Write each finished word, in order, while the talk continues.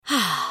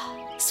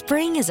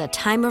Spring is a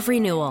time of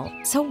renewal,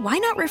 so why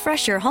not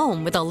refresh your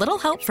home with a little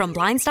help from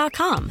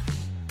Blinds.com?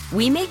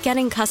 We make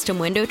getting custom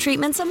window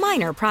treatments a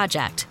minor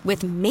project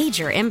with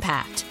major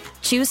impact.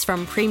 Choose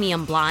from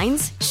premium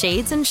blinds,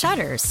 shades, and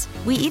shutters.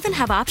 We even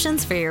have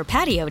options for your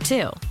patio,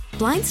 too.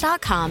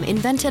 Blinds.com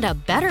invented a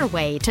better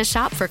way to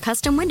shop for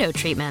custom window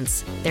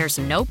treatments. There's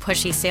no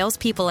pushy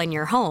salespeople in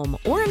your home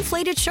or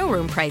inflated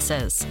showroom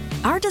prices.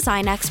 Our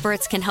design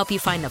experts can help you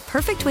find the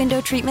perfect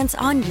window treatments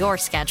on your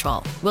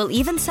schedule. We'll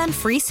even send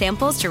free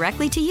samples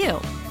directly to you.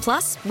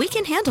 Plus, we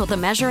can handle the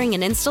measuring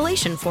and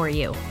installation for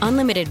you.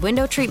 Unlimited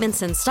window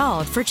treatments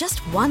installed for just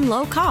one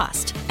low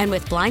cost. And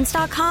with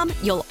Blinds.com,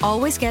 you'll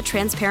always get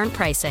transparent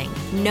pricing.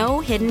 No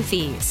hidden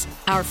fees.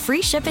 Our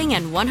free shipping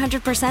and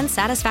 100%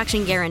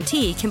 satisfaction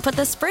guarantee can put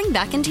the spring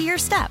back into your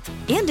step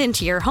and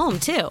into your home,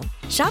 too.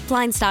 Shop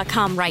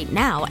Blinds.com right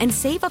now and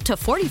save up to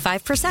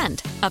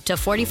 45%. Up to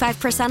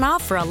 45%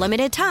 off for a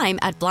limited time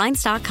at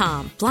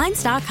Blinds.com.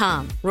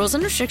 Blinds.com. Rules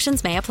and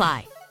restrictions may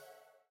apply.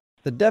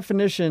 The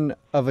definition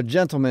of a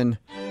gentleman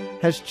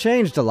has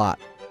changed a lot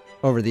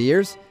over the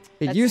years.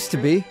 It used to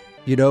be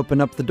you'd open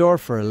up the door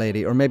for a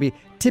lady or maybe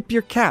tip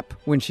your cap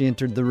when she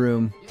entered the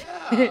room.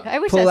 I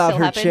wish pull that out still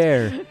her happened.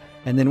 chair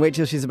and then wait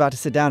till she's about to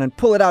sit down and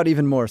pull it out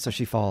even more so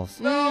she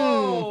falls.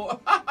 No!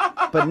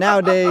 But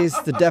nowadays,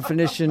 the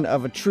definition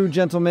of a true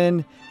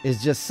gentleman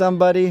is just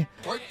somebody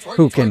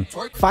who can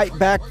fight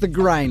back the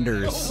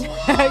grinders.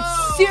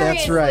 Seriously,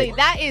 That's right.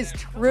 that is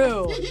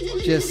true.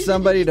 Just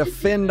somebody to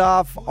fend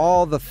off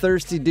all the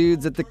thirsty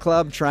dudes at the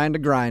club trying to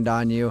grind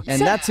on you. And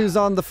that's who's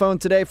on the phone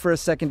today for a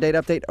second date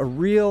update, a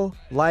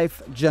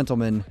real-life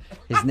gentleman.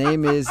 His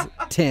name is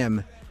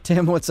Tim.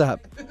 Tim, what's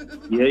up?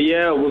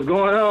 Yeah, what's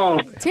going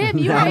on? Tim,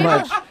 you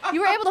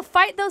were able to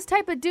fight those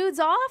type of dudes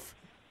off?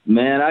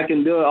 Man, I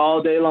can do it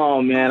all day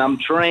long, man. I'm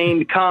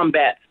trained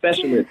combat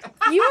specialist.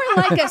 You are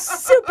like a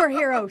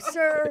superhero,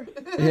 sir.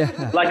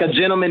 Yeah. Like a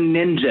gentleman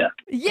ninja.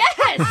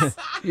 Yes!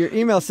 Your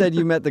email said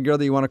you met the girl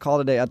that you want to call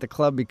today at the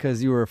club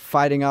because you were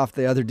fighting off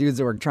the other dudes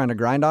that were trying to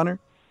grind on her?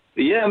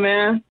 Yeah,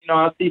 man.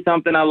 I see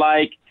something I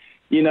like,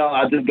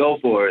 I just go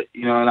for it,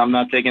 and I'm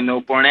not taking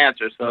no for an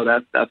answer. So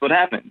that's what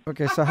happened.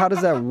 Okay, so how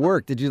does that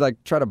work? Did you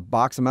try to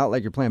box them out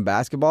like you're playing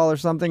basketball or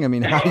something? I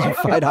mean, how do you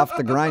fight off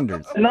the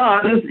grinders? No,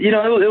 I just, it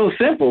was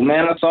simple,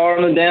 man. I saw her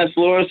on the dance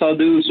floor, so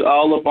dudes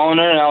all up on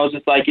her, and I was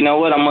just like, you know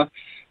what, I'm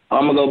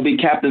gonna go be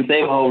Captain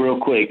Save-A-Hole real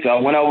quick. So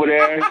I went over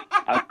there.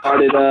 I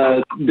started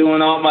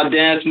doing all my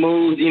dance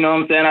moves. You know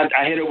what I'm saying?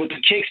 I hit her with the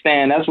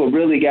kickstand. That's what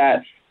really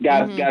got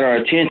her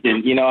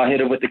attention. I hit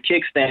her with the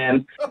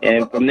kickstand,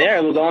 and from there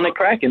it was on and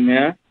cracking,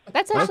 man.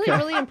 That's actually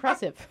really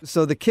impressive.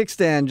 So the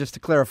kickstand, just to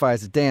clarify,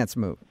 is a dance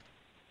move.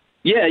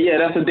 Yeah,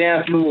 that's a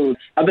dance move.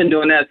 I've been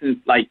doing that since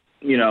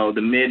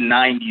the mid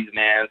 '90s,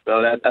 man.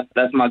 So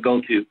that's my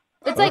go-to.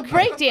 It's like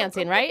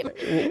breakdancing,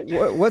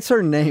 right? What's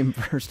her name,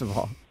 first of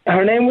all?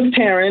 Her name was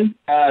Taryn.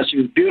 She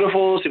was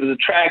beautiful. She was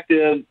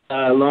attractive,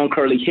 long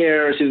curly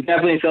hair. She was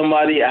definitely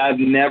somebody I've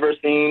never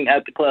seen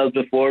at the clubs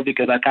before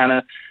because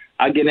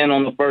I get in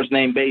on the first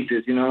name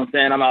basis. You know what I'm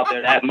saying? I'm out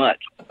there that much.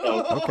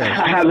 So Okay.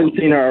 I haven't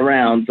seen her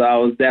around, so I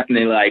was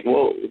definitely like,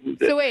 whoa.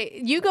 So wait,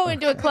 you go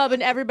into a club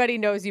and everybody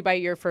knows you by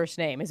your first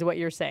name, is what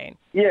you're saying?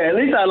 Yeah, at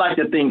least I like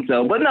to think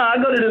so. But no, I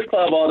go to this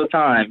club all the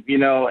time,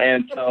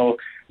 and so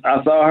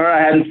I saw her.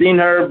 I hadn't seen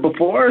her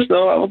before,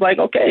 so I was like,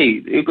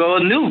 okay, you go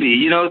a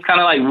newbie. It's kind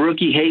of like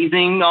rookie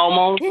hazing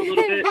almost a little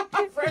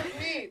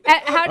bit.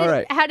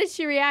 How did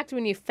she react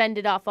when you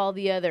fended off all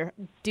the other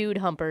dude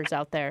humpers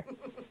out there?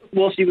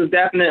 Well, she was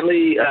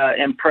definitely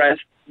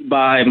impressed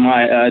by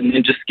my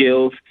ninja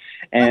skills.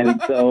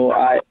 And so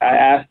I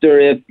asked her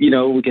if,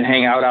 we could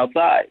hang out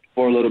outside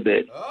for a little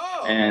bit.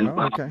 And,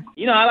 okay.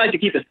 I like to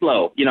keep it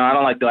slow. I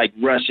don't like to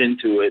rush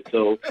into it.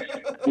 So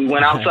we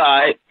went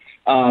outside.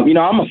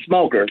 I'm a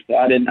smoker, so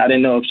I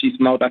didn't know if she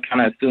smoked. I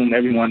kind of assume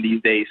everyone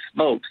these days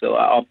smokes, so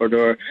I offered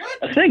her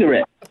a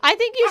cigarette. I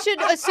think you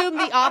should assume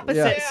the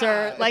opposite,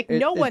 sir.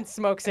 No one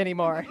smokes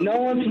anymore. No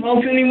one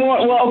smokes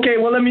anymore? Well, okay,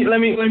 let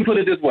me put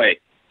it this way.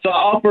 So I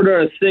offered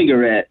her a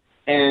cigarette,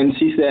 and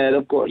she said,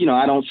 of course,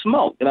 I don't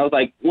smoke. And I was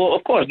like, well,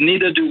 of course,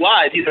 neither do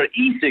I. These are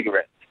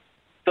e-cigarettes.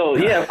 So,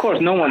 yeah, of course,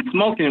 no one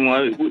smokes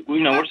anymore.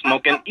 We're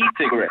smoking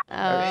e-cigarettes.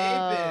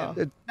 Oh.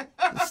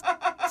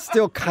 It's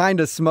still kind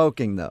of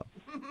smoking, though.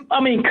 I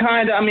mean,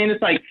 kind of. I mean,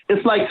 it's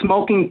like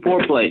smoking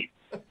foreplay.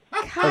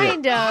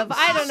 Kind of.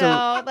 I don't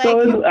know.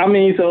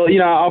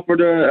 I offered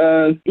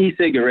her an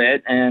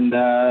e-cigarette, and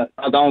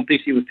I don't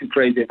think she was too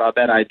crazy about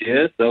that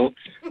idea. So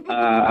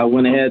I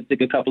went ahead,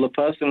 took a couple of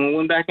puffs, and we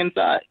went back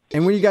inside.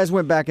 And when you guys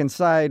went back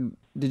inside,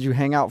 did you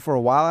hang out for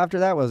a while after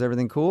that? Was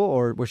everything cool,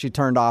 or was she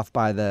turned off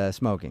by the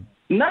smoking?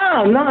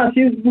 No.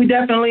 We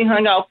definitely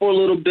hung out for a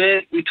little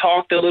bit. We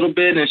talked a little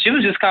bit, and she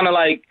was just kind of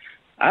like,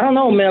 I don't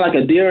know, man, like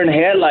a deer in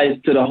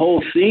headlights to the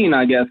whole scene,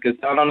 I guess, because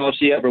I don't know if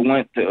she ever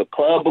went to a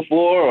club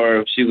before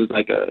or if she was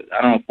like a,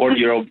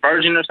 40-year-old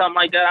virgin or something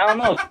like that. I don't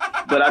know.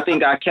 But I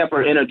think I kept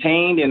her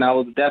entertained, and I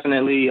was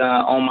definitely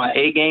on my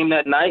A game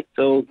that night.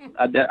 So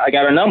I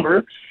got her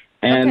number,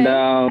 And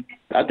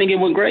I think it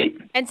went great.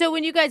 And so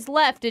when you guys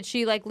left, did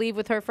she like leave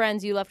with her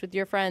friends? You left with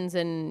your friends,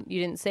 and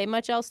you didn't say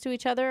much else to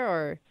each other,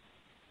 or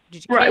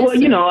did you? Right. Well,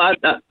 you know, I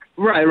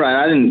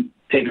didn't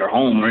take her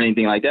home or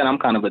anything like that. I'm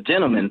kind of a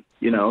gentleman,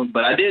 you know.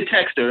 But I did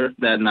text her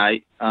that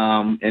night,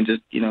 and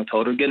just, you know,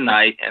 told her good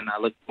night, and I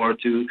look forward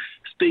to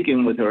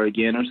speaking with her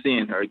again or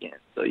seeing her again.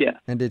 So yeah.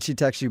 And did she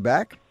text you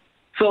back?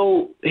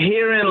 So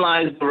herein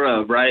lies the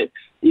rub, right?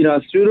 You know, I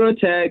shoot her a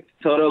text,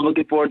 told her I'm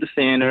looking forward to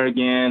seeing her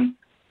again.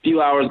 A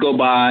few hours go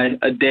by,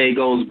 a day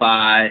goes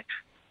by,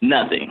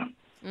 nothing.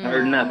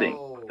 Heard nothing.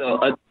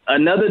 So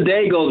another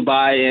day goes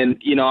by, and,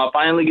 you know, I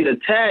finally get a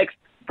text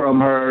from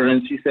her,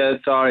 and she says,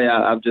 sorry,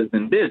 I've just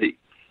been busy.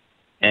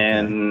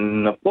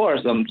 And, of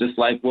course, I'm just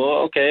like, well,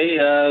 okay,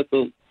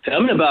 so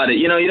tell me about it.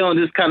 You know, you don't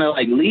just kind of,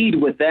 like, lead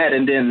with that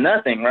and then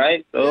nothing,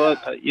 right? So,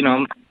 you know,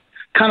 I'm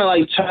kind of,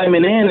 like,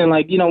 chiming in and,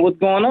 like, you know, what's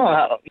going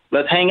on?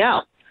 Let's hang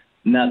out.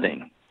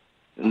 Nothing.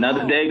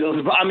 Another day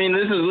goes by. I mean,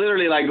 this is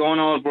literally, like, going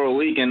on for a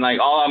week, and, like,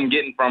 all I'm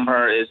getting from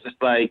her is just,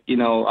 like, you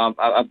know,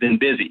 I've been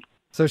busy.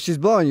 So she's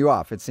blowing you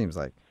off, it seems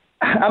like.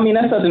 I mean,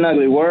 that's such an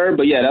ugly word,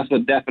 but, yeah, that's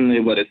definitely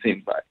what it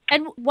seems like.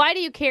 And why do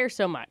you care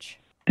so much?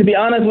 To be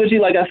honest with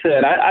you, like I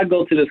said, I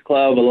go to this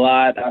club a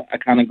lot. I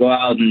kind of go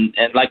out and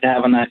like to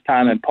have a nice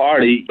time and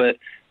party, but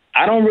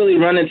I don't really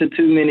run into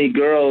too many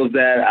girls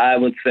that I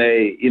would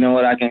say, you know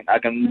what, I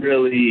can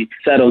really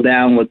settle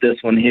down with this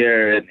one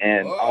here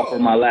and offer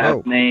my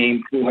last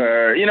name to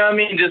her. You know what I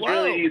mean? Just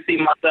really see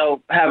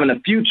myself having a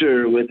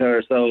future with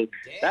her. So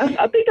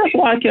I think that's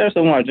why I care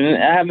so much. And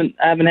I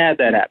haven't had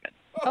that happen.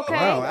 Okay.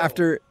 Wow.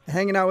 After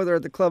hanging out with her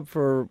at the club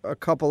for a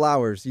couple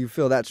hours, you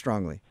feel that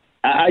strongly?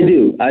 I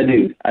do.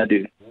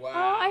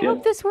 Wow. I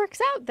hope this works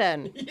out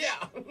then.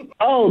 Yeah.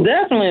 Oh,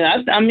 definitely.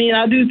 I mean,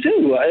 I do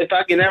too. If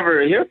I can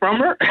ever hear from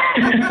her.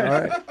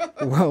 All right.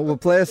 Well, we'll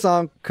play a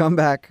song, come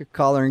back,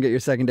 call her, and get your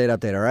second date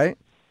update, all right?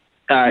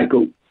 All right,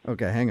 cool.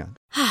 Okay, hang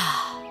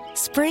on.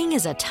 Spring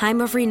is a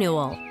time of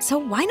renewal, so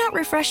why not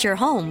refresh your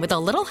home with a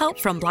little help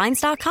from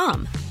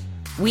Blinds.com?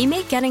 We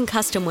make getting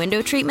custom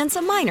window treatments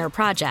a minor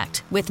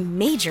project with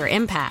major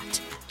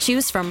impact.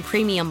 Choose from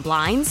premium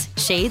blinds,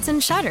 shades,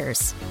 and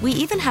shutters. We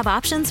even have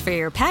options for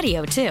your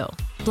patio, too.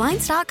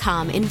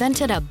 Blinds.com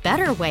invented a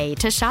better way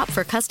to shop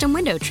for custom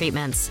window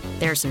treatments.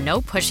 There's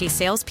no pushy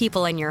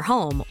salespeople in your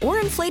home or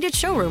inflated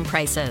showroom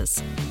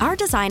prices. Our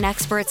design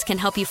experts can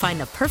help you find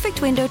the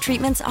perfect window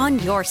treatments on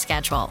your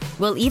schedule.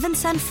 We'll even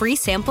send free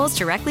samples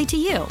directly to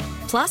you.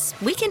 Plus,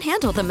 we can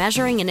handle the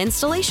measuring and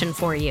installation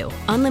for you.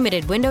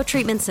 Unlimited window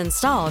treatments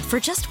installed for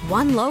just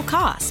one low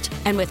cost.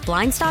 And with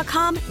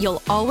Blinds.com,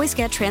 you'll always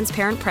get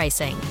transparent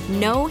pricing.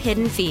 No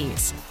hidden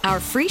fees. Our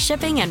free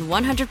shipping and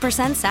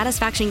 100%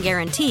 satisfaction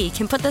guarantee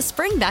can put the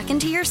spring back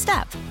into your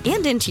step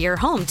and into your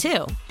home,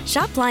 too.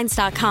 Shop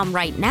Blinds.com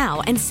right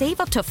now and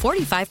save up to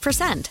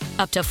 45%.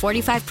 Up to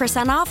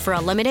 45% off for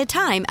a limited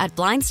time at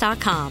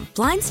Blinds.com.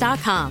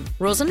 Blinds.com.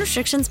 Rules and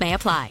restrictions may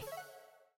apply.